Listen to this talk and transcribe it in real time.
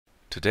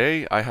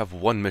Today I have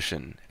one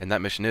mission, and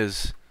that mission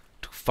is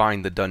to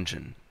find the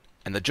dungeon.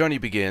 And the journey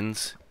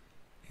begins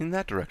in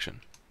that direction.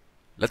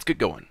 Let's get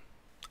going.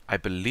 I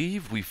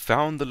believe we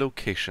found the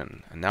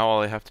location, and now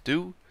all I have to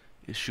do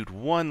is shoot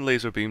one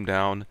laser beam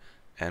down,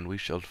 and we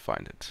shall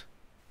find it.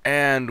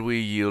 And we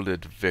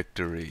yielded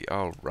victory.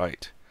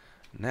 Alright.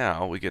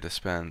 Now we get to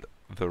spend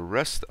the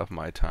rest of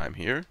my time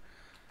here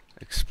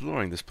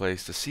exploring this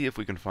place to see if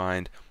we can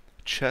find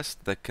chests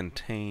that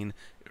contain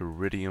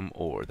iridium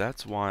ore.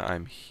 That's why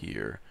I'm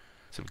here.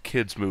 Some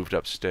kids moved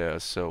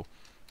upstairs, so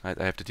I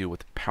have to deal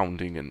with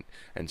pounding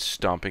and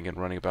stomping and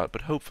running about,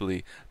 but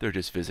hopefully they're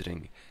just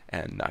visiting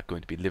and not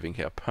going to be living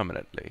here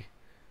permanently.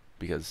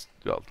 Because,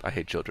 well, I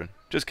hate children.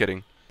 Just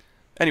kidding.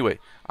 Anyway,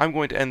 I'm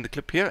going to end the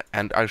clip here,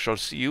 and I shall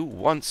see you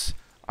once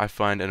I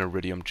find an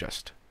iridium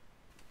chest.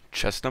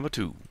 Chest number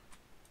 2.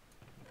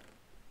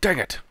 Dang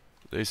it!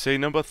 They say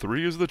number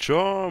 3 is the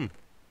charm!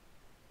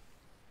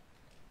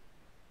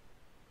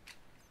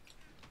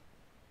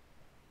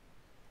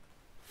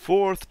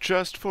 Fourth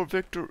chest for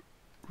victory!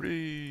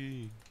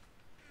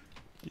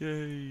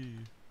 Yay!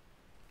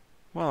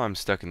 While I'm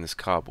stuck in this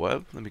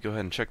cobweb, let me go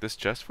ahead and check this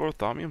chest for a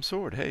thaumium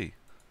sword. Hey,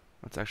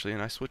 that's actually a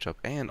nice switch up.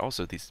 And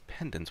also these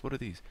pendants, what are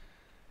these?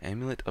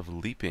 Amulet of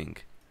leaping.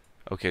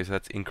 Okay, so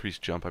that's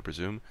increased jump, I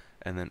presume.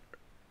 And then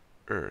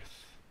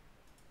earth.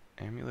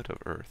 Amulet of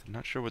earth.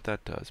 Not sure what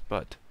that does,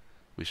 but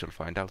we shall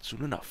find out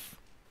soon enough.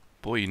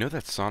 Boy, you know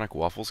that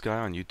SonicWaffles guy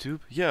on YouTube?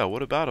 Yeah,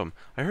 what about him?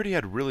 I heard he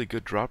had really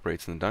good drop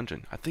rates in the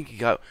dungeon. I think he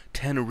got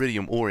 10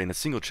 iridium ore in a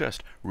single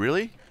chest.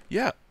 Really?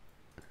 Yeah.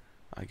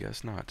 I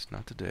guess not.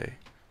 Not today.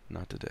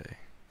 Not today.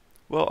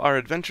 Well, our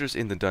adventures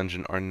in the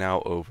dungeon are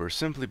now over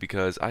simply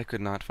because I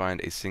could not find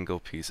a single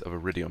piece of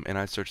iridium, and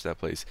I searched that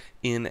place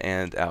in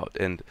and out.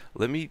 And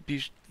let me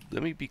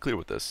be clear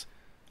with this.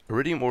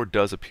 Iridium ore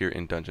does appear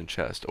in dungeon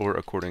chest, or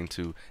according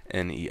to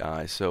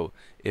NEI. So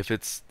if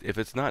it's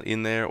not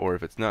in there, or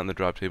if it's not in the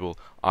drop table,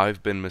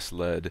 I've been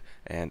misled,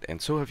 and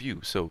so have you.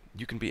 So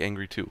you can be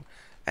angry too.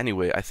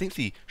 Anyway, I think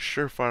the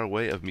surefire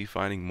way of me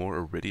finding more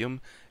iridium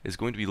is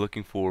going to be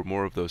looking for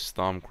more of those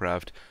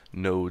thaumcraft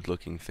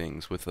node-looking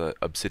things with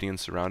obsidian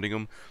surrounding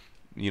them.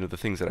 You know, the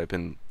things that I've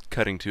been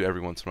cutting to every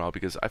once in a while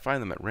because I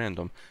find them at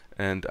random,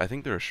 and I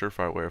think they're a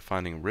surefire way of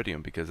finding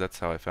iridium because that's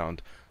how I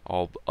found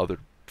all other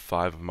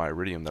 5 of my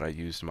iridium that I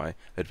used in my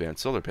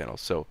advanced solar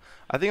panels. So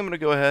I think I'm going to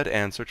go ahead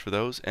and search for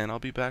those, and I'll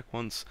be back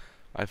once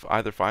I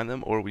either find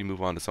them or we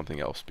move on to something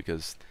else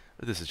because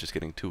this is just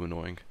getting too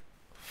annoying.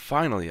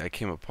 Finally, I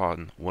came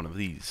upon one of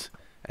these,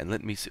 and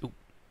let me see. Ooh,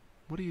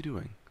 what are you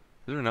doing?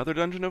 Is there another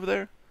dungeon over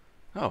there?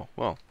 Oh,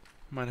 well,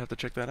 I might have to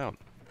check that out.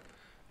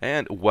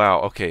 And, wow,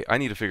 okay, I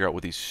need to figure out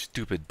what these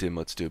stupid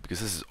dimlets do, because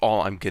this is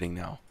all I'm getting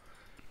now.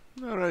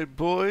 Alright,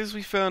 boys,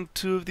 we found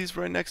 2 of these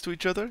right next to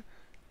each other.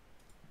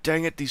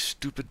 Dang it, these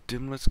stupid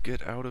dimlets,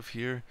 get out of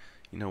here.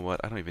 You know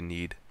what, I don't even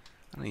need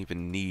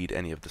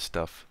any of the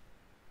stuff.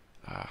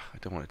 I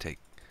don't want to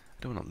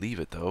leave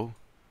it, though.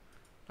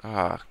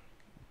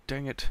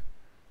 Dang it.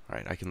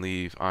 Alright, I can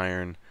leave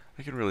iron.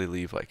 I can really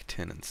leave, like,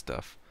 tin and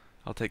stuff.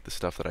 I'll take the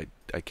stuff that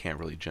I can't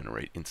really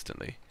generate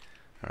instantly.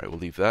 Alright, we'll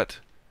leave that.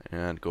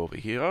 And go over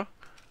here.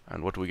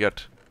 And what do we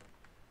get?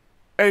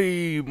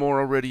 Hey, more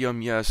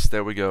iridium, yes,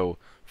 there we go.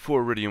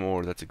 4 iridium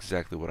ore, that's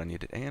exactly what I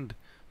needed. And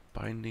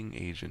binding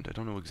agent, I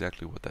don't know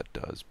exactly what that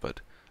does,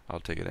 but I'll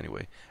take it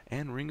anyway.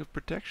 And ring of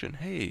protection,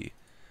 hey.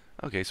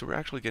 Okay, so we're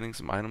actually getting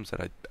some items that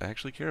I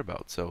actually care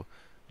about, so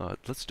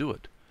let's do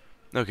it.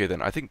 Okay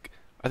then, I think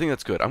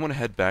that's good. I'm going to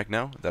head back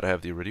now that I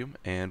have the iridium,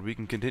 and we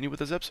can continue with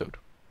this episode.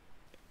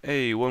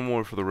 Hey, one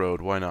more for the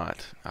road, why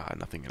not?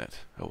 Nothing in it.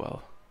 Oh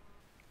well.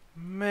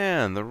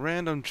 Man, the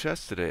random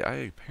chest today, I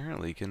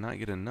apparently cannot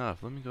get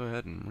enough. Let me go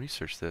ahead and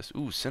research this.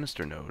 Ooh,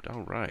 sinister node,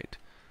 alright.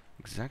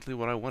 Exactly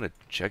what I wanted.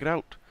 Check it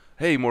out.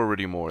 Hey, more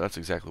iridium ore, that's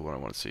exactly what I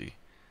want to see.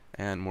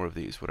 And more of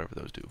these, whatever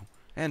those do.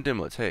 And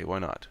dimlets, hey, why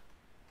not?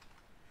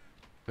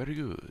 Very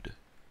good.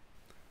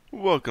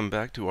 Welcome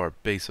back to our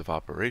base of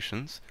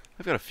operations.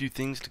 I've got a few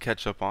things to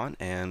catch up on,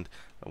 and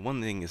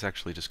one thing is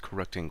actually just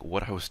correcting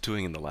what I was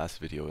doing in the last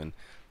video, and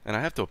I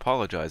have to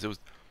apologize. It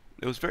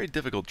was very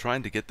difficult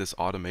trying to get this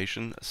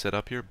automation set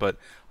up here, but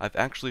I've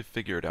actually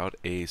figured out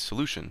a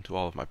solution to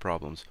all of my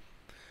problems.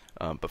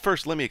 But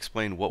first, let me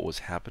explain what was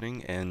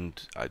happening,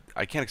 and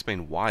I can't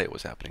explain why it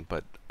was happening,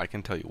 but I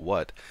can tell you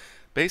what.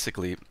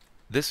 Basically,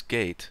 this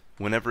gate,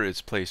 whenever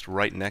it's placed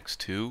right next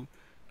to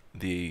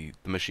the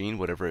machine,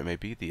 whatever it may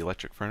be, the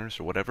electric furnace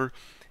or whatever,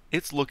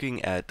 it's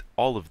looking at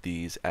all of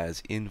these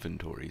as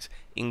inventories,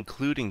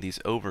 including these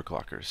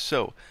overclockers.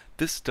 So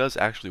this does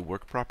actually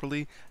work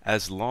properly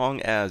as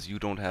long as you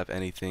don't have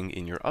anything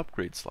in your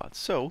upgrade slots.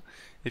 So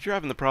if you're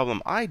having the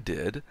problem I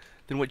did,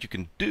 then what you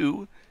can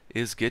do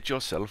is get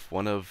yourself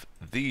one of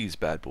these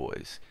bad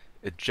boys,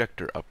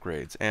 ejector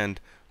upgrades, and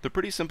they're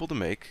pretty simple to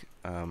make.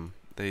 I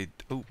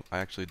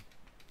actually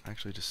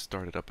just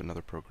started up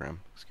another program.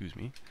 Excuse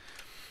me.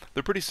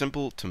 They're pretty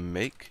simple to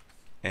make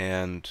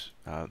and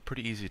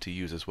pretty easy to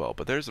use as well.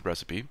 But there's the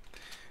recipe.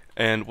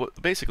 And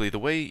basically the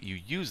way you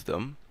use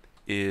them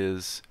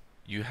is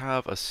you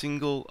have a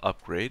single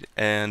upgrade,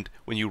 and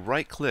when you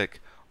right click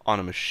on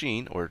a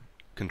machine, or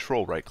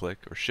control right click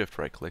or shift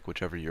right click,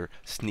 whichever your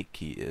sneak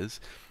key is,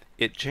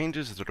 it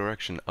changes the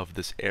direction of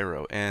this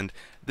arrow, and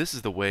this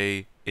is the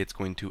way it's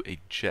going to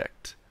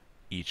eject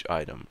each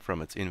item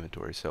from its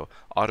inventory. So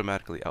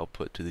automatically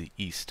output to the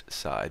east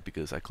side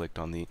because I clicked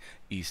on the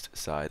east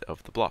side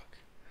of the block.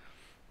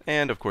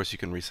 And of course you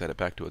can reset it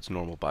back to its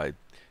normal by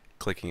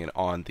clicking it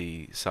on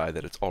the side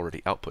that it's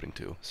already outputting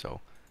to,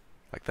 so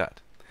like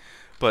that.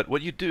 But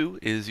what you do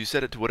is you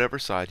set it to whatever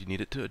side you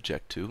need it to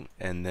eject to,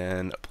 and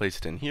then place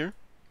it in here.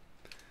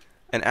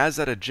 And as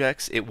that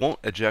ejects, it won't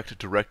eject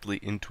directly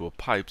into a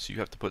pipe, so you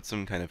have to put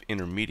some kind of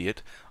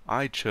intermediate.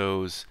 I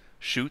chose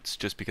chutes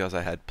just because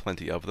I had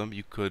plenty of them.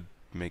 You could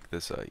make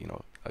this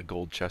a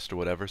gold chest or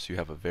whatever, so you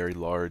have a very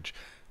large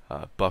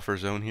buffer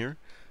zone here.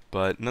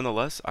 But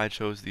nonetheless, I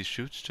chose these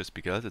chutes just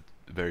because it's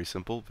very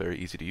simple, very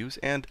easy to use,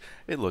 and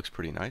it looks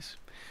pretty nice.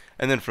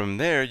 And then from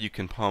there, you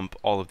can pump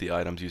all of the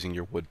items using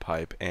your wood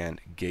pipe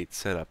and gate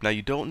setup. Now,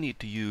 you don't need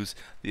to use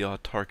the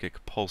autarkic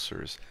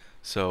pulsers,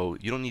 so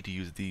you don't need to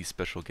use these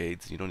special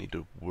gates. You don't need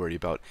to worry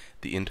about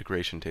the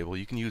integration table.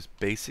 You can use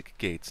basic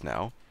gates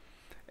now,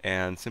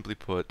 and simply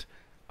put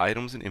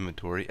items in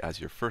inventory as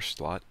your first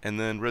slot, and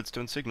then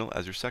redstone signal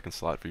as your second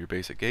slot for your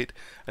basic gate.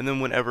 And then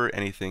whenever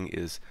anything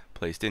is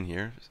placed in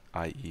here,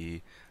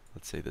 i.e.,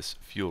 let's say this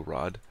fuel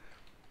rod,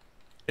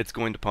 it's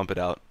going to pump it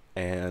out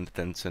and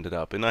then send it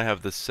up. And I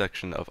have this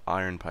section of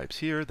iron pipes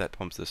here that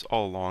pumps this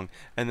all along,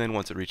 and then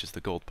once it reaches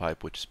the gold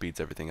pipe, which speeds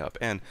everything up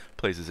and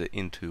places it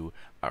into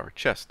our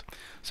chest.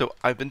 So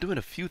I've been doing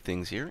a few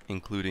things here,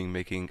 including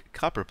making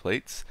copper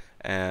plates,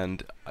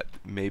 and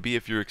maybe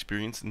if you're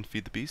experienced in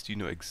Feed the Beast, you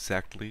know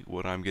exactly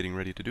what I'm getting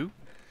ready to do.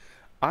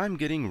 I'm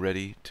getting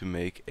ready to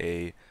make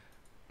a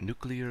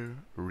nuclear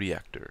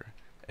reactor.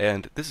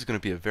 And this is going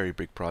to be a very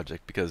big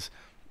project because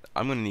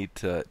I'm going to need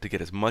to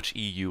get as much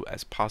EU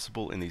as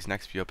possible in these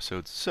next few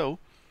episodes, so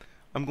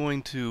I'm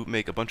going to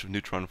make a bunch of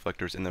neutron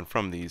reflectors, and then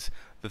from these,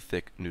 the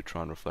thick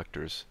neutron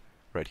reflectors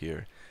right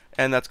here.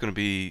 And that's going to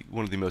be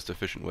one of the most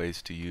efficient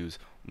ways to use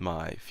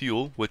my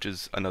fuel, which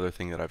is another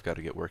thing that I've got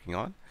to get working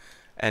on.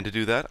 And to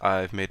do that,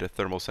 I've made a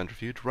thermal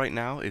centrifuge. Right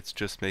now, it's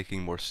just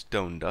making more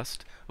stone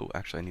dust. Oh,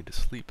 actually, I need to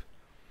sleep.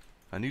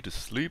 I need to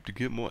sleep to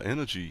get more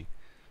energy.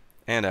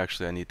 And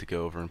actually, I need to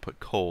go over and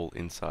put coal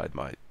inside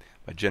my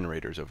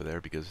generators over there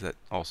because that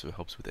also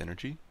helps with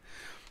energy.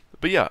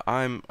 But yeah,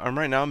 I'm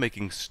right now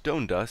making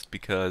stone dust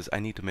because I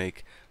need to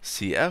make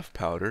CF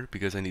powder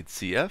because I need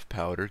CF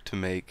powder to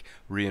make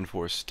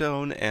reinforced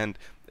stone, and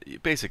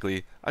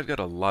basically I've got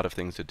a lot of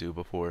things to do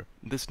before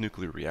this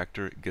nuclear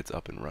reactor gets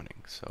up and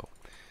running. So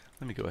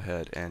let me go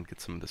ahead and get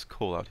some of this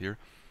coal out here.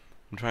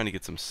 I'm trying to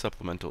get some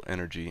supplemental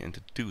energy, and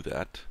to do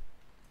that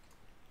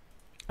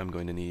I'm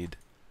going to need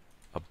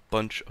a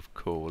bunch of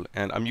coal,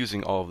 and I'm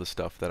using all of the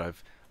stuff that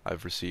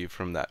I've received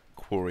from that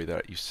quarry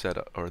that you set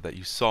up, or that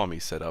you saw me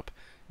set up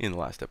in the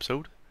last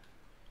episode.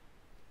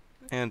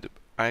 And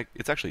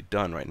it's actually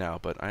done right now,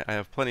 but I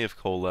have plenty of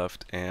coal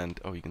left, and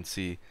oh, you can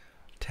see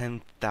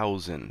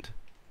 10,000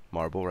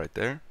 marble right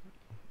there.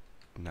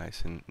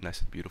 Nice and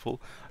beautiful.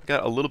 I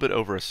got a little bit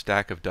over a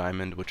stack of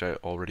diamond, which I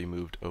already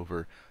moved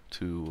over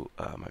to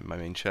my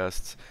main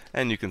chests,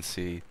 and you can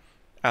see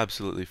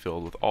absolutely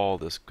filled with all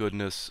this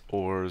goodness,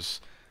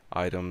 ores,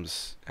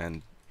 items,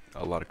 and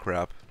a lot of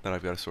crap that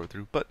I've got to sort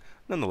through, but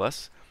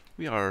nonetheless,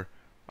 we are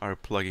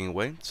plugging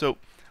away. So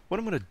what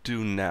I'm going to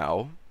do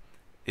now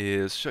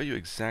is show you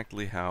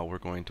exactly how we're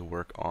going to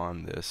work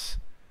on this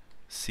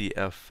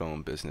CF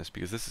foam business,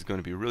 because this is going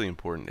to be really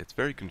important. It's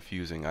very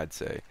confusing, I'd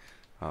say.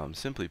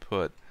 Simply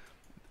put,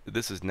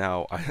 this is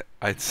now,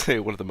 I'd say,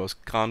 one of the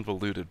most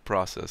convoluted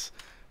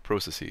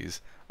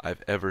processes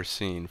I've ever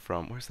seen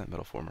from, where's that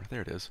metal former?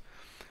 There it is.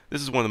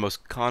 This is one of the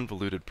most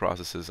convoluted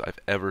processes I've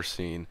ever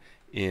seen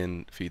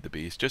in Feed the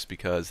Beast, just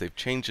because they've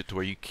changed it to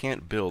where you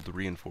can't build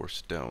reinforced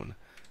stone.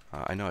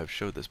 I know I've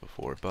showed this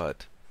before,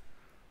 but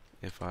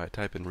if I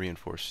type in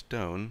reinforced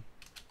stone,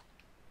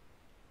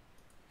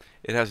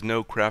 it has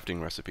no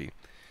crafting recipe.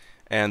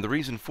 And the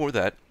reason for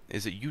that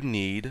is that you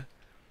need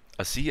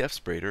a CF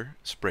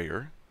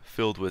sprayer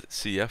filled with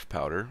CF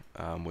powder,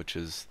 which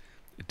is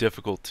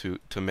difficult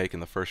to make in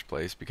the first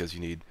place because you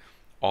need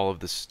all of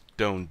the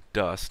stone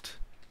dust.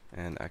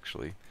 And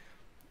actually,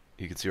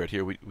 you can see right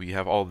here, we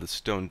have all of the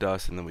stone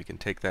dust, and then we can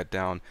take that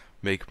down,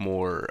 make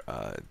more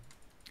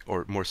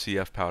more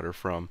CF powder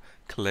from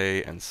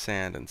clay and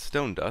sand and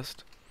stone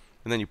dust,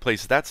 and then you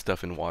place that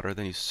stuff in water,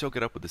 then you soak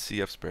it up with the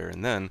CF sprayer,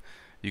 and then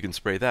you can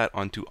spray that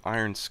onto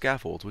iron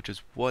scaffolds, which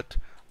is what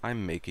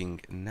I'm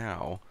making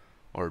now,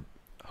 or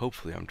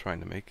hopefully I'm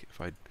trying to make,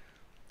 if I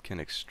can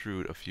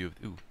extrude a few of,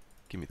 ooh,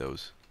 give me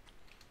those.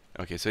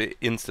 Okay, so it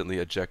instantly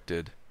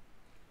ejected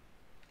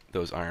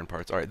those iron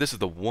parts. Alright, this is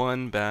the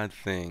one bad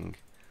thing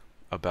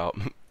about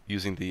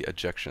using the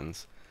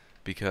ejections,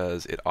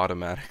 because it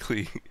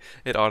automatically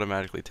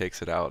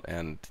takes it out,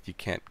 and you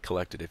can't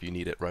collect it if you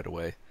need it right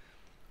away,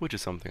 which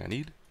is something I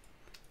need.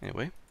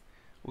 Anyway,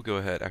 we'll go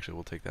ahead, actually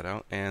we'll take that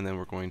out, and then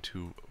we're going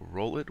to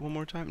roll it one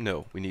more time.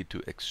 No, we need to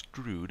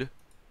extrude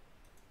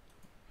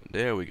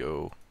There we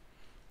go.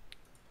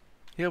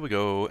 Here we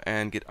go,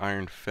 and get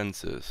iron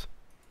fences.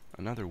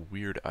 Another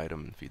weird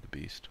item in Feed the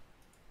Beast.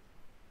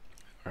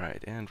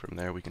 Alright, and from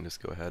there we can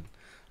just go ahead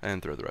and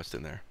throw the rest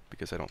in there,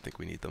 because I don't think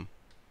we need them.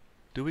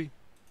 Do we?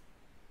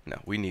 No,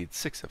 we need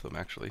 6 of them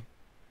actually.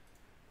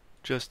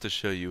 Just to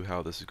show you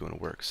how this is going to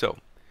work. So,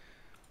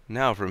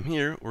 now from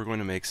here, we're going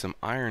to make some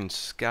iron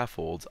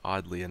scaffolds,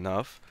 oddly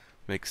enough.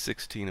 Make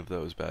 16 of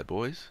those bad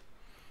boys.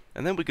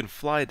 And then we can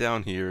fly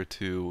down here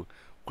to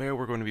where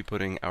we're going to be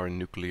putting our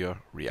nuclear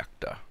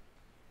reactor.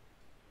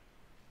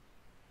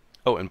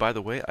 Oh, and by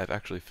the way, I've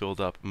actually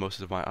filled up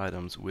most of my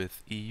items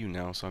with EU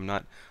now, so I'm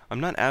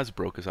not as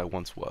broke as I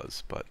once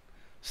was, but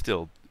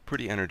still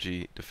pretty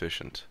energy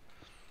deficient.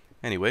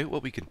 Anyway,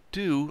 what we can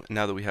do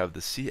now that we have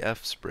the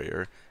CF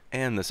sprayer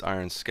and this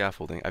iron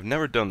scaffolding, I've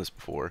never done this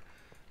before.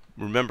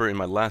 Remember in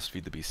my last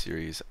Feed the Beast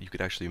series, you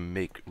could actually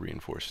make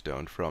reinforced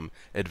stone from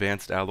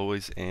advanced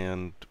alloys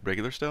and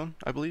regular stone,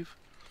 I believe.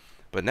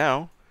 But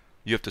now,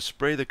 you have to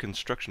spray the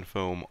construction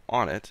foam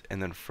on it,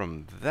 and then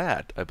from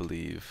that, I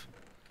believe,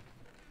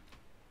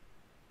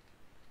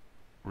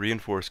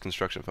 reinforced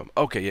construction foam.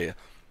 Okay, yeah.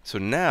 So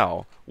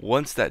now,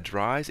 once that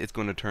dries, it's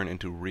going to turn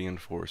into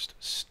reinforced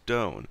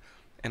stone.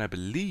 And I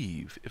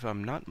believe, if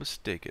I'm not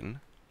mistaken...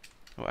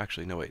 Oh,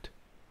 actually, no, wait.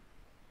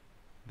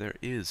 There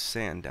is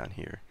sand down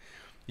here.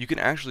 You can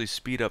actually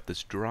speed up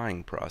this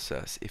drying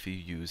process if you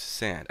use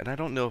sand. And I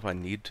don't know if I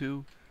need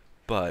to,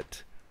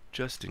 but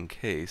just in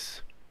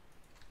case...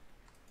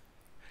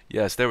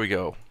 Yes, there we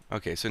go.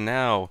 Okay, so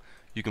now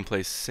you can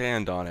place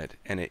sand on it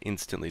and it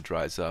instantly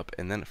dries up.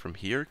 And then from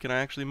here, can I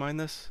actually mine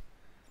this?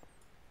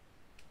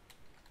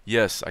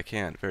 Yes, I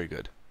can. Very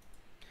good.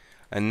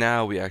 And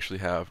now we actually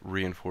have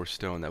reinforced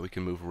stone that we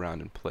can move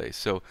around in place.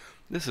 So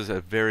this is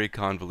a very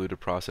convoluted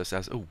process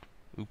as... Oh,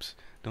 oops,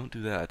 don't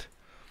do that.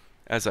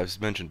 As I've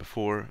mentioned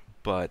before,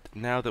 but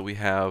now that we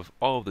have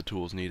all of the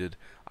tools needed,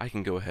 I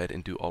can go ahead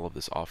and do all of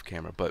this off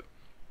camera. But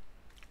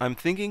I'm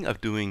thinking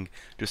of doing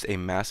just a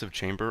massive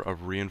chamber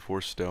of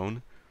reinforced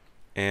stone,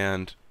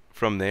 and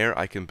from there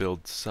I can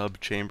build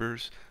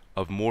sub-chambers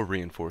of more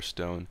reinforced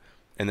stone,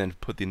 and then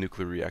put the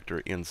nuclear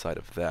reactor inside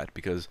of that,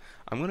 because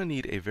I'm going to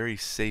need a very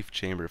safe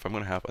chamber if I'm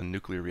going to have a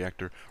nuclear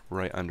reactor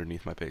right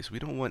underneath my base. We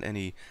don't want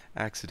any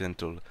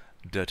accidental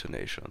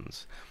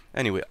detonations.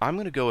 Anyway, I'm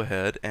going to go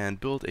ahead and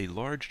build a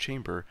large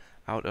chamber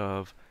out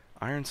of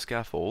iron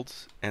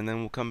scaffolds, and then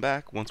we'll come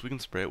back once we can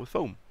spray it with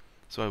foam.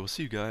 So I will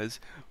see you guys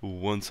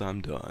once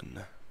I'm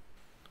done.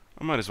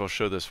 I might as well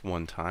show this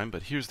one time,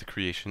 but here's the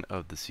creation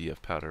of the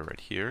CF powder right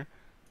here.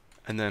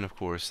 And then, of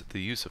course, the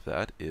use of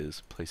that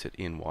is place it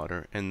in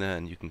water, and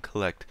then you can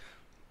collect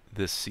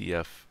this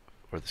CF,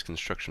 or this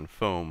construction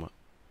foam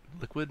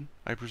liquid,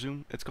 I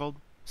presume it's called?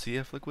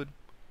 CF liquid?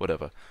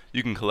 Whatever.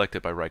 You can collect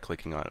it by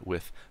right-clicking on it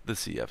with the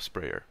CF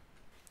sprayer.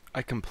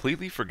 I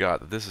completely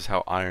forgot that this is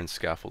how iron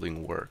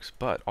scaffolding works,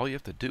 but all you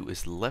have to do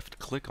is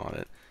left-click on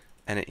it,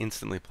 and it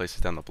instantly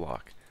places down the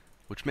block,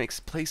 which makes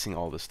placing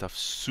all this stuff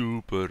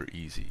super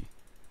easy.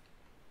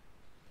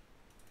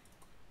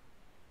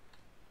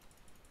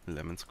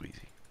 Lemon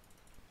squeezy.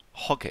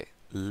 Okay,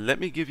 let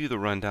me give you the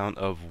rundown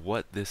of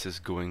what this is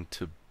going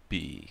to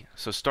be.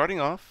 So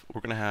starting off,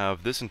 we're going to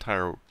have this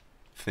entire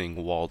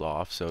thing walled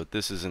off. So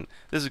this is going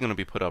to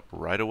be put up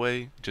right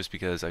away, just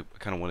because I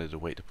kind of wanted to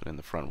wait to put in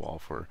the front wall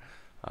for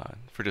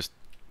just,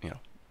 you know,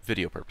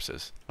 video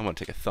purposes. I want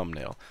to take a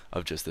thumbnail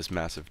of just this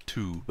massive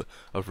tube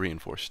of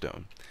reinforced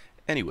stone.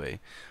 Anyway,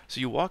 so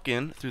you walk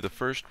in through the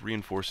first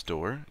reinforced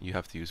door. You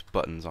have to use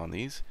buttons on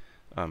these.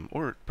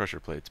 Or pressure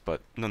plates,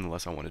 but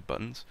nonetheless I wanted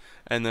buttons.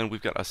 And then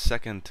we've got a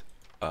second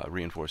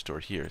reinforced door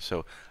here.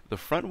 So the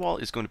front wall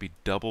is going to be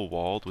double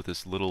walled with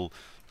this little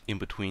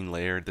in-between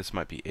layer. This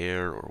might be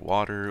air or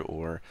water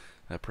or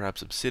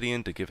perhaps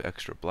obsidian to give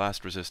extra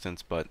blast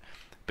resistance, but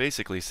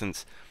basically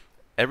since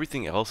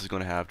everything else is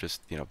going to have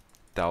just, you know,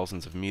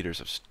 thousands of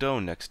meters of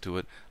stone next to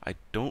it, I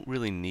don't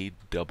really need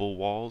double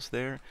walls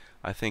there.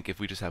 I think if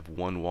we just have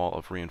one wall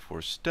of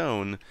reinforced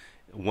stone,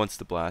 once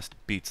the blast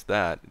beats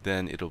that,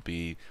 then it'll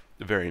be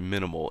very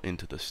minimal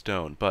into the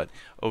stone. But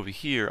over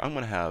here, I'm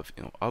going to have,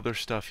 you know, other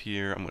stuff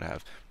here. I'm going to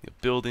have, you know,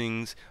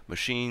 buildings,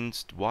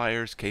 machines,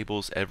 wires,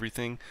 cables,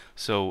 everything.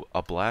 So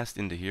a blast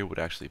into here would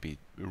actually be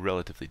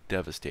relatively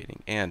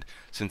devastating. And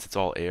since it's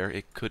all air,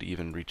 it could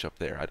even reach up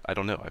there. I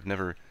don't know. I've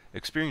never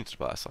experienced a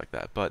blast like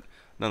that, but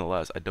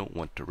nonetheless, I don't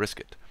want to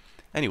risk it.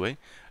 Anyway,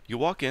 you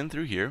walk in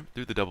through here,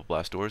 through the double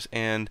blast doors,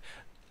 and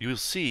you'll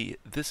see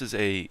this is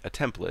a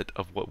template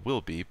of what will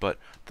be, but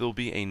there'll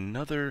be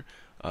another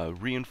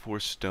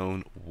reinforced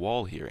stone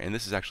wall here, and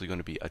this is actually going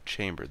to be a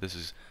chamber. This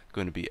is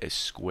going to be a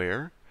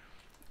square,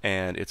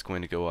 and it's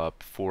going to go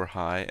up 4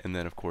 high, and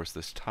then of course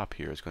this top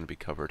here is going to be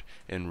covered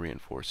in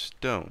reinforced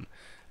stone.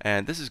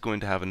 And this is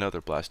going to have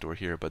another blast door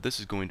here, but this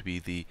is going to be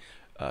the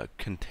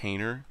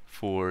container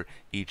for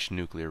each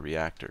nuclear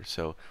reactor.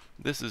 So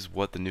this is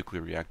what the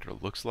nuclear reactor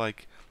looks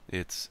like.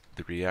 It's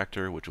the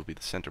reactor, which will be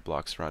the center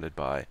block surrounded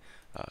by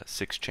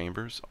 6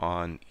 chambers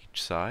on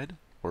each side,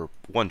 or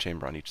 1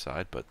 chamber on each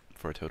side, but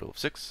for a total of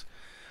 6.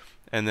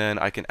 And then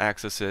I can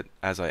access it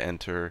as I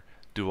enter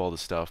do all the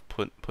stuff,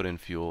 put in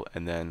fuel,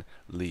 and then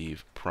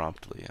leave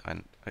promptly.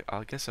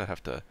 I guess I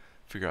have to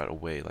figure out a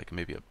way, like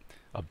maybe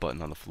a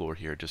button on the floor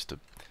here just to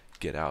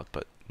get out,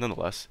 but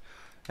nonetheless.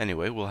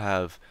 Anyway, we'll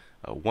have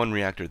one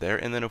reactor there,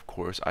 and then of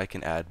course I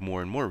can add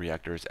more and more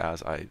reactors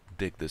as I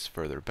dig this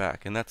further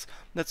back. And that's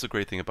the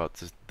great thing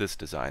about this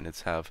design.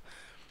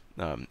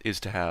 Is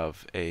to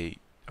have a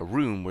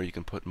room where you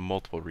can put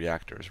multiple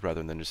reactors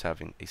rather than just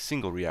having a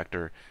single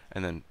reactor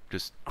and then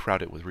just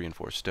crowd it with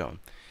reinforced stone.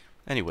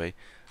 Anyway,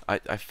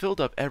 I filled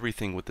up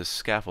everything with this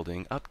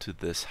scaffolding up to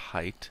this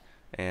height,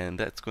 and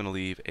that's going to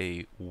leave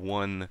a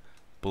one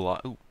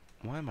block. Ooh,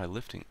 why am I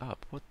lifting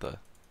up? What the?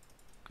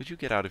 Could you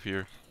get out of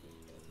here?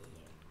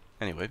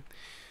 Anyway,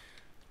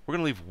 we're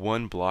going to leave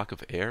one block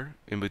of air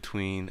in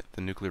between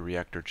the nuclear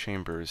reactor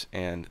chambers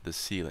and the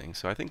ceiling.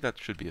 So I think that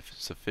should be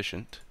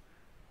sufficient.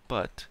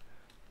 But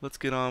let's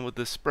get on with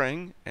this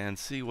spraying and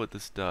see what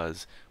this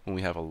does when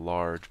we have a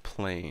large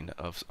plane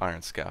of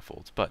iron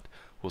scaffolds. But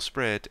we'll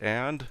spray it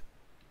and...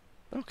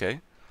 okay.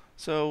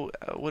 So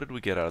what did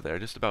we get out of there?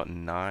 Just about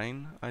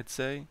 9, I'd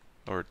say,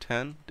 or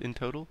 10 in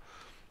total.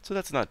 So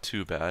that's not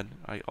too bad.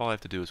 All I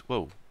have to do is...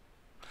 whoa.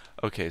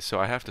 Okay, so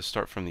I have to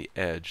start from the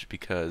edge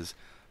because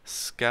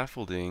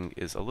scaffolding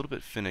is a little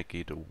bit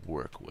finicky to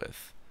work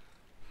with.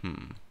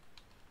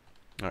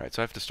 Alright,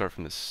 so I have to start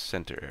from the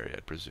center area,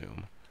 I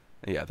presume.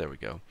 Yeah, there we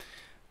go.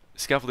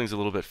 Scaffolding's a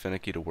little bit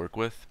finicky to work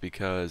with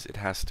because it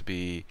has to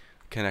be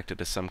connected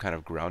to some kind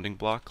of grounding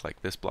block,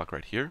 like this block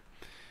right here.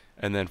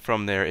 And then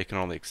from there, it can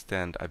only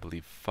extend, I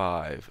believe,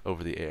 5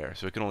 over the air.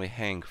 So it can only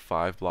hang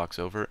 5 blocks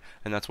over,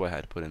 and that's why I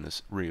had to put in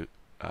this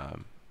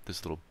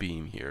this little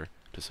beam here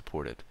to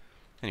support it.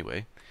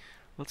 Anyway,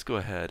 let's go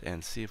ahead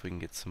and see if we can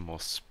get some more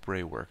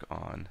spray work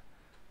on.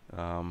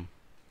 Gonna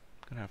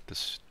have to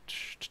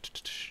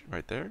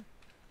right there.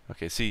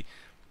 Okay, see,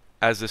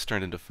 as this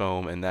turned into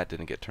foam and that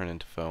didn't get turned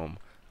into foam,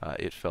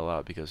 it fell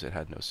out because it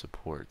had no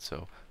support.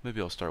 So maybe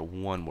I'll start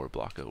one more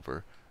block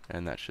over,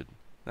 and that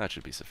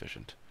should be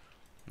sufficient.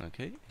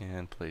 Okay,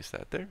 and place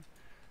that there,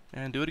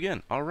 and do it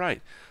again. All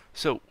right.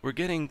 So we're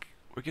getting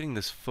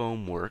this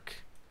foam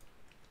work,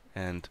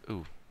 and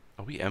ooh,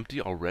 are we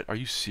empty already? Are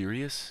you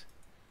serious?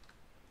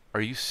 Are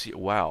you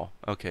wow.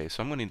 Okay,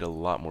 so I'm gonna need a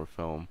lot more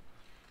foam.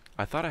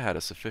 I thought I had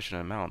a sufficient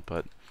amount,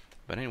 but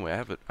anyway, I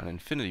have an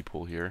infinity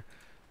pool here,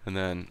 and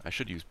then I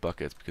should use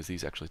buckets because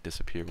these actually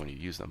disappear when you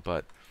use them.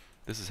 But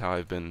this is how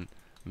I've been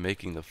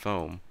making the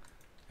foam,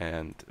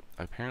 and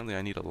apparently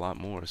I need a lot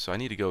more. So I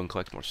need to go and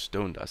collect more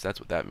stone dust. That's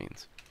what that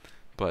means.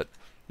 But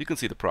you can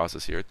see the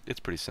process here.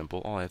 It's pretty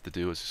simple. All I have to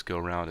do is just go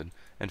around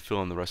and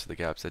fill in the rest of the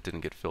gaps that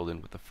didn't get filled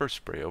in with the first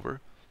spray over.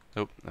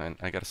 Oh, and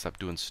I gotta stop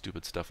doing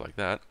stupid stuff like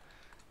that.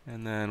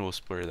 And then we'll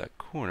spray that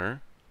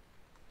corner.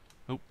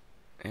 Oh,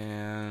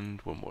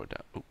 and one more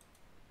down. Oh,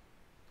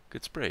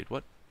 get sprayed.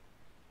 What?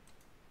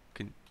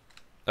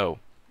 Oh,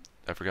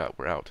 I forgot.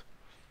 We're out.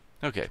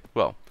 Okay,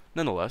 well,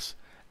 nonetheless,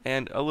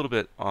 and a little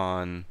bit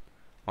on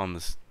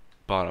this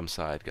bottom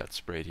side got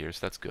sprayed here,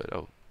 so that's good.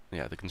 Oh,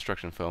 yeah, the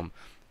construction foam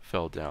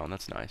fell down.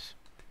 That's nice.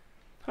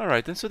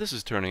 Alright then, so this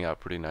is turning out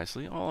pretty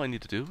nicely. All I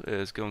need to do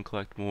is go and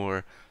collect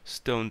more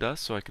stone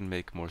dust so I can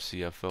make more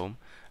CF foam.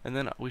 And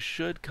then we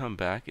should come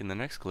back in the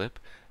next clip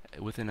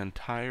with an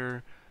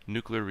entire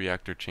nuclear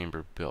reactor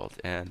chamber built.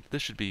 And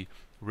this should be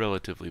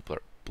relatively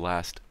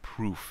blast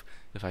proof,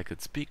 if I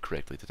could speak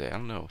correctly today. I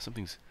don't know,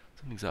 something's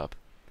up.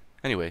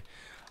 Anyway,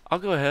 I'll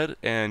go ahead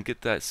and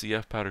get that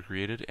CF powder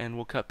created, and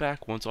we'll cut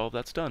back once all of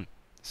that's done.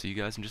 See you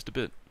guys in just a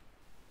bit.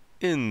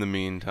 In the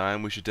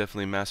meantime, we should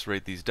definitely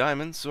macerate these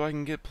diamonds so I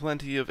can get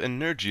plenty of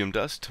Iridium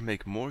dust to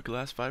make more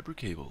glass fiber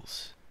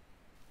cables.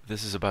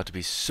 This is about to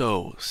be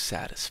so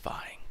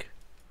satisfying.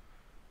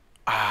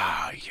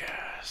 Ah,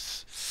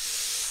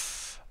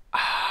 yes.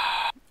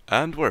 Ah.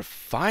 And we're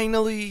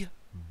finally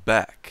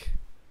back.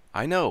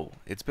 I know,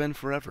 it's been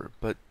forever,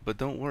 but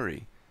don't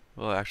worry.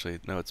 Well, actually,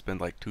 no, it's been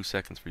like 2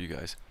 seconds for you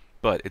guys.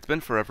 But it's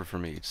been forever for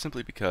me,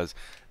 simply because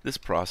this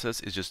process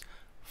is just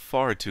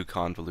far too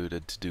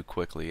convoluted to do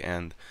quickly,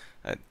 and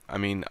I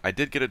mean, I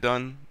did get it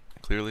done,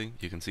 clearly,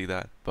 you can see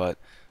that, but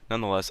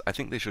nonetheless, I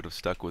think they should have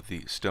stuck with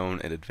the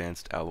stone and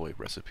advanced alloy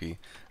recipe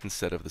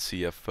instead of the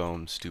CF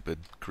foam stupid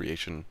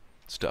creation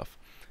stuff.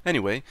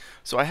 Anyway,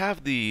 so I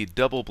have the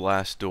double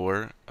blast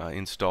door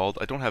installed.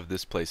 I don't have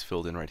this place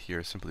filled in right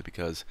here simply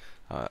because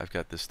I've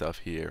got this stuff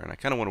here, and I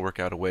kind of want to work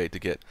out a way to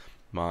get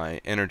my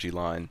energy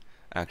line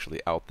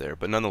actually out there,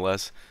 but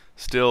nonetheless,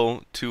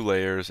 still 2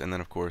 layers, and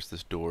then of course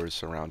this door is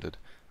surrounded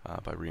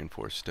by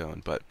reinforced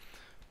stone. But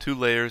 2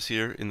 layers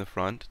here in the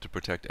front to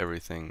protect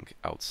everything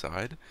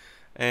outside.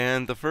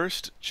 And the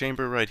first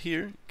chamber right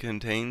here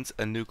contains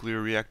a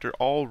nuclear reactor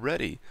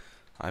already.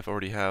 I've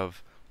already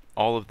have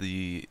all of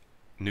the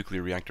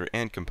nuclear reactor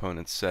and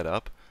components set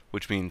up,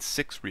 which means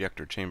 6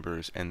 reactor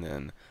chambers and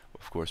then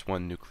of course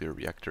 1 nuclear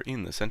reactor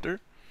in the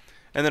center.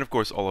 And then of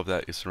course all of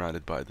that is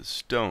surrounded by the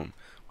stone,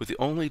 with the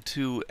only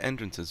 2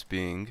 entrances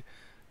being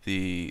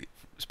the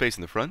space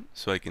in the front,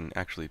 so I can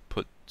actually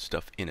put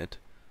stuff in it,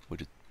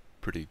 which is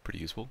pretty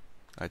useful.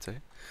 I'd say.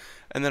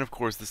 And then of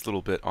course this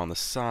little bit on the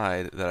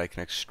side that I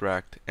can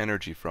extract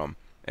energy from.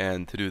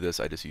 And to do this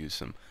I just use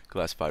some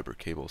glass fiber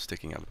cable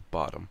sticking out of the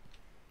bottom.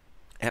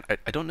 And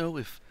I don't know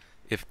if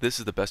this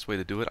is the best way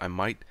to do it. I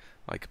might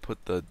like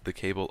put the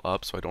cable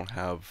up so I don't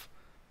have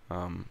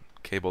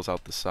cables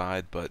out the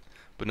side, but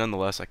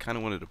nonetheless I kind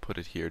of wanted to put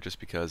it here just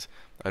because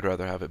I'd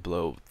rather have it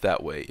blow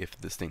that way if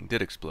this thing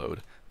did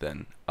explode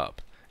than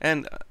up.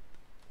 And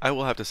I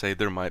will have to say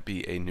there might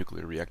be a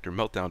nuclear reactor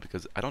meltdown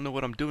because I don't know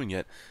what I'm doing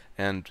yet,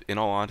 and in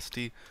all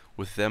honesty,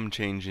 with them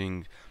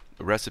changing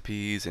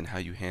recipes and how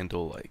you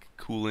handle like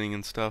cooling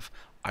and stuff,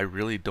 I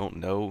really don't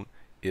know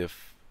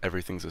if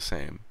everything's the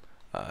same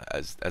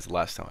as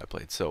last time I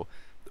played. So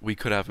we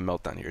could have a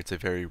meltdown here. It's a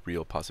very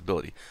real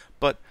possibility.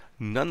 But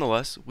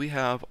nonetheless, we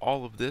have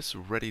all of this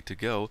ready to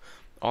go.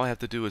 All I have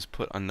to do is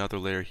put another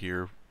layer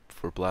here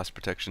for blast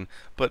protection.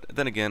 But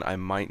then again, I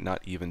might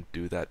not even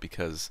do that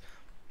because,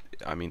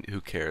 I mean, who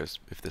cares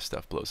if this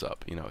stuff blows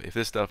up? You know, if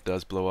this stuff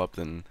does blow up,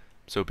 then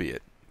so be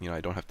it. You know,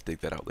 I don't have to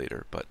dig that out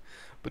later. But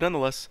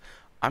nonetheless,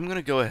 I'm going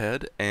to go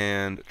ahead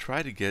and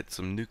try to get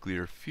some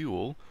nuclear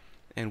fuel,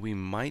 and we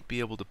might be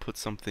able to put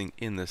something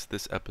in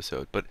this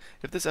episode. But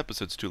if this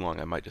episode's too long,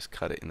 I might just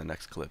cut it in the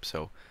next clip.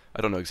 So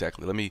I don't know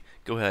exactly. Let me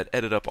go ahead,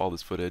 edit up all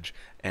this footage,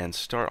 and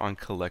start on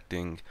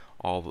collecting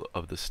all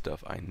of the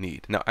stuff I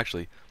need. Now,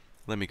 actually,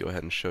 let me go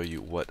ahead and show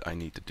you what I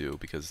need to do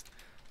because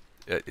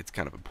it's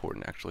kind of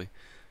important, actually.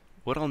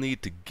 What I'll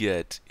need to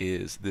get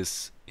is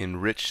this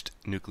enriched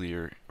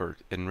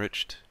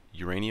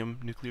uranium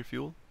nuclear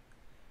fuel,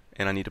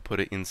 and I need to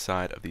put it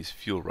inside of these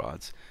fuel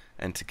rods.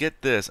 And to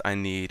get this, I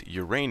need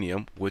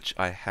uranium, which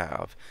I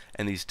have,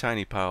 and these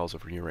tiny piles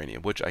of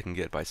uranium, which I can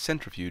get by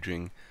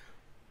centrifuging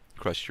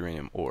crushed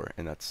uranium ore,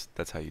 and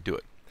that's how you do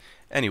it.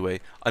 Anyway,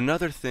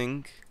 another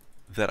thing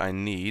that I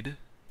need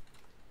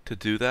to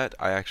do that,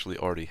 I actually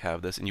already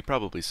have this, and you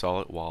probably saw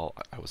it while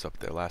I was up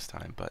there last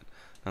time, but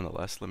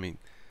nonetheless, let me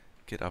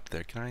get up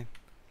there. Can I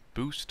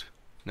boost?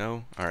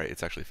 No? Alright,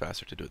 it's actually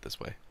faster to do it this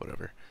way.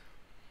 Whatever.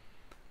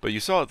 But you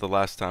saw it the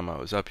last time I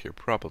was up here,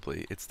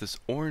 probably. It's this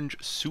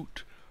orange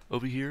suit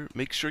over here.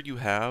 Make sure you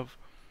have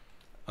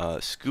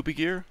scuba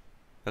gear.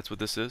 That's what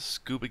this is.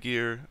 Scuba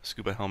gear,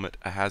 scuba helmet,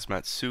 a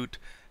hazmat suit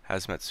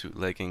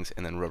leggings,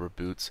 and then rubber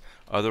boots.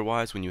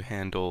 Otherwise, when you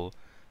handle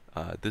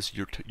this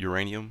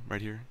uranium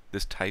right here,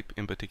 this type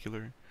in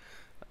particular,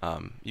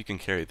 you can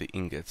carry the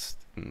ingots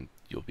and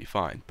you'll be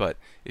fine. But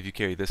if you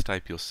carry this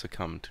type, you'll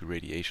succumb to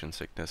radiation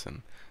sickness,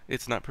 and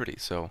it's not pretty.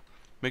 So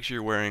make sure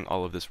you're wearing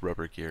all of this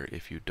rubber gear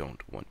if you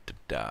don't want to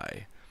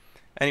die.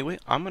 Anyway,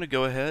 I'm going to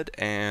go ahead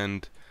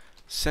and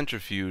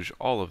centrifuge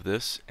all of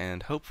this,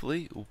 and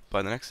hopefully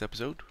by the next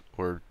episode,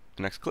 or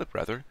the next clip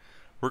rather,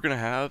 we're going to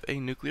have a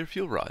nuclear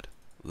fuel rod.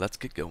 Let's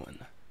get going.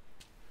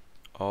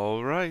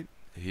 Alright,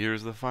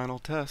 here's the final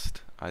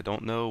test. I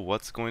don't know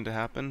what's going to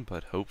happen,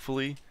 but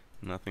hopefully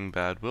nothing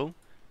bad will.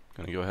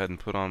 I'm going to go ahead and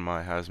put on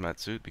my hazmat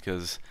suit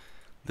because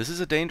this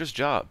is a dangerous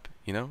job,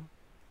 you know?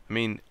 I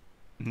mean,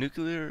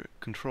 nuclear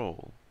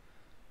control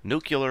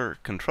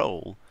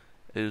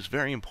is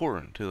very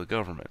important to the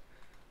government.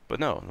 But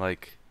no,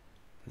 like,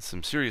 it's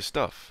some serious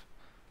stuff.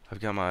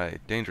 I've got my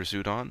danger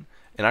suit on,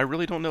 and I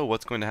really don't know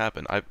what's going to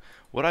happen.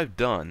 What I've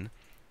done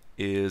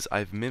is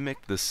I've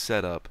mimicked the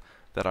setup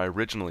that I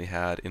originally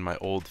had in my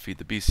old Feed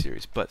the Beast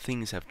series, but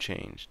things have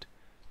changed.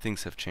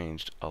 Things have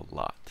changed a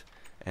lot,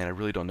 and I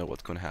really don't know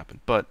what's going to happen.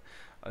 But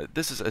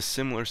this is a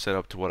similar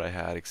setup to what I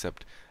had,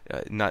 except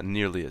not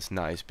nearly as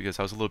nice because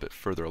I was a little bit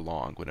further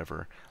along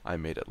whenever I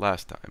made it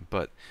last time.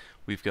 But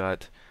we've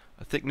got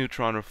thick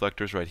neutron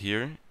reflectors right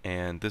here,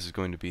 and this is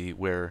going to be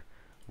where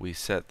we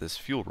set this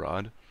fuel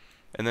rod.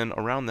 And then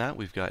around that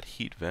we've got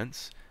heat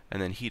vents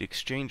and then heat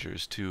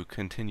exchangers to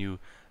continue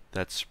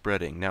that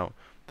spreading. Now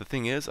the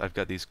thing is, I've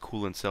got these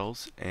coolant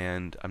cells,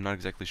 and I'm not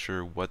exactly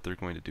sure what they're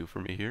going to do for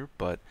me here,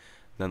 but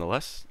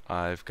nonetheless,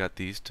 I've got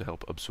these to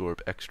help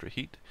absorb extra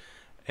heat.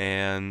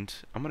 And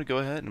I'm going to go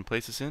ahead and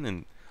place this in,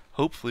 and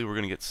hopefully we're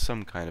going to get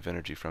some kind of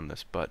energy from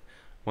this. But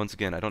once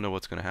again, I don't know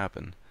what's going to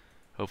happen.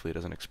 Hopefully it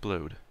doesn't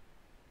explode.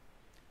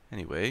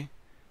 Anyway,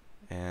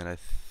 and I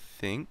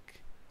think...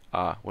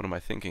 what am I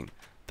thinking?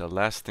 The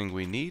last thing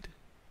we need...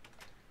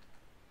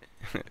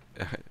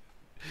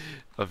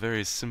 a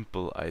very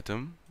simple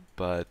item,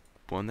 but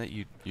one that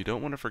you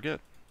don't want to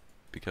forget.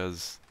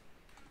 Because,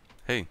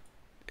 hey,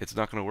 it's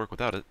not going to work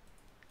without it.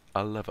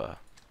 A lever.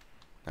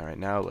 Alright,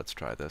 now let's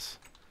try this.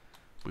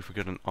 We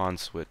forgot an on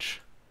switch.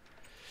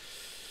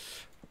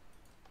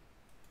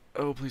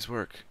 Oh, please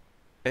work.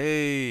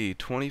 Hey,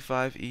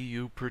 25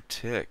 EU per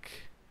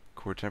tick.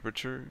 Core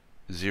temperature,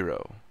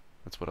 0.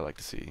 That's what I like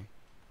to see.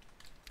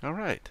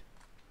 Alright.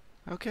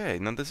 Okay,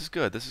 now this is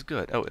good, this is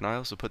good. Oh, and I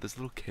also put this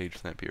little cage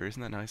lamp here.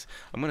 Isn't that nice?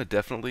 I'm going to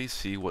definitely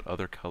see what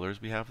other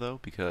colors we have, though,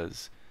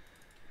 because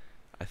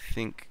I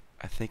think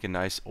a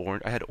nice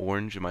orange... I had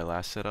orange in my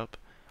last setup.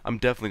 I'm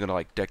definitely going to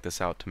like deck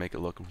this out to make it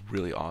look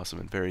really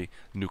awesome and very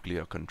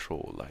nuclear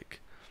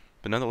control-like.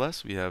 But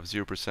nonetheless, we have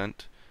 0%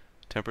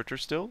 temperature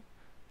still.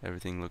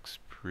 Everything looks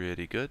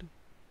pretty good.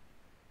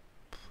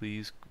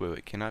 Please,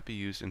 wait, cannot be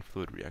used in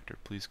fluid reactor.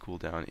 Please cool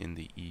down in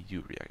the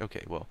EU reactor.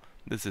 Okay, well,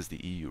 this is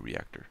the EU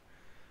reactor.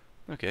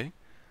 Okay,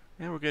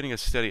 and we're getting a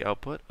steady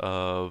output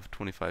of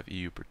 25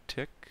 EU per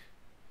tick.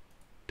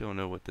 Don't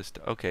know what this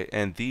does. Okay,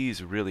 and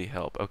these really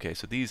help. Okay,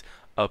 so these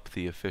up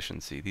the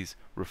efficiency. These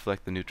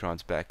reflect the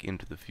neutrons back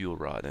into the fuel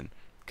rod and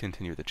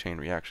continue the chain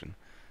reaction.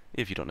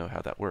 If you don't know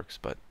how that works,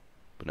 but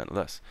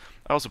nonetheless.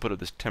 I also put up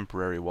this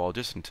temporary wall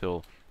just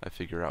until I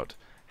figure out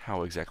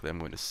how exactly I'm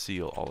going to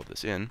seal all of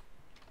this in.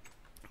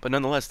 But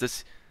nonetheless,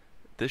 this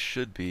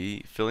should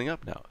be filling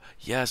up now.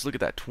 Yes, look at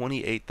that,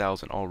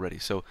 28,000 already.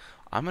 So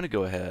I'm going to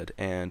go ahead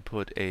and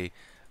put a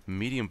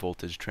medium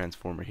voltage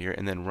transformer here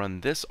and then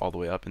run this all the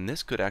way up, and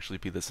this could actually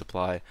be the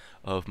supply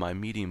of my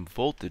medium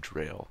voltage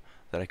rail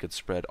that I could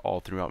spread all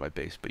throughout my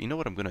base. But you know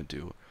what I'm going to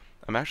do?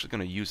 I'm actually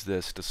going to use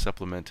this to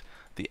supplement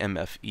the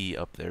MFE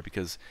up there,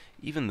 because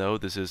even though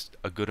this is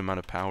a good amount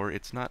of power,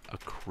 it's not a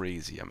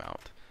crazy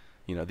amount.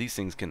 You know, these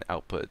things can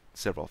output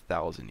several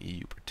thousand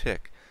EU per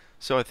tick.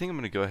 So I think I'm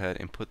going to go ahead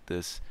and put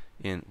this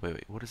in.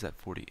 Wait, what is that?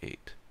 48.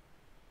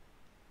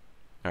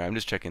 All right, I'm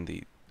just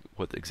checking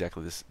what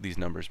exactly these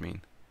numbers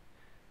mean.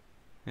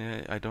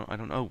 Yeah, I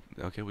don't know.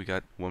 Okay, we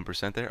got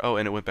 1% there. Oh,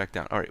 and it went back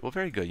down. All right, well,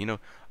 very good. You know,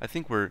 I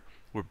think we're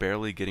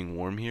barely getting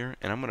warm here,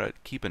 and I'm gonna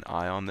keep an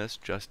eye on this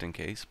just in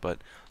case. But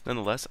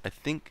nonetheless, I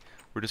think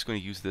we're just going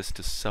to use this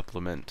to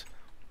supplement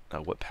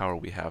what power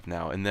we have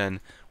now. And then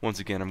once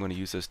again, I'm going to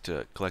use this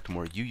to collect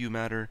more UU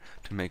matter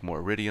to make more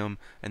iridium,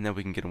 and then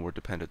we can get a more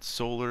dependent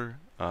solar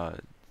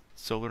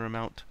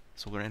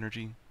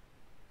energy.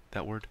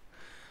 That word.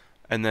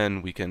 And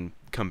then we can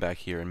come back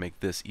here and make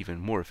this even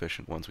more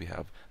efficient once we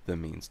have the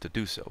means to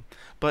do so.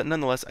 But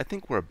nonetheless, I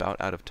think we're about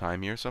out of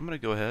time here, so I'm going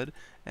to go ahead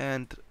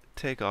and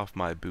take off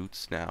my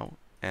boots now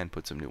and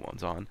put some new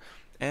ones on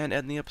and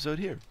end the episode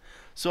here.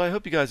 So I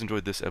hope you guys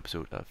enjoyed this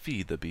episode of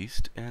Feed the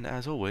Beast, and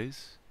as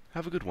always,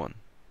 have a good one.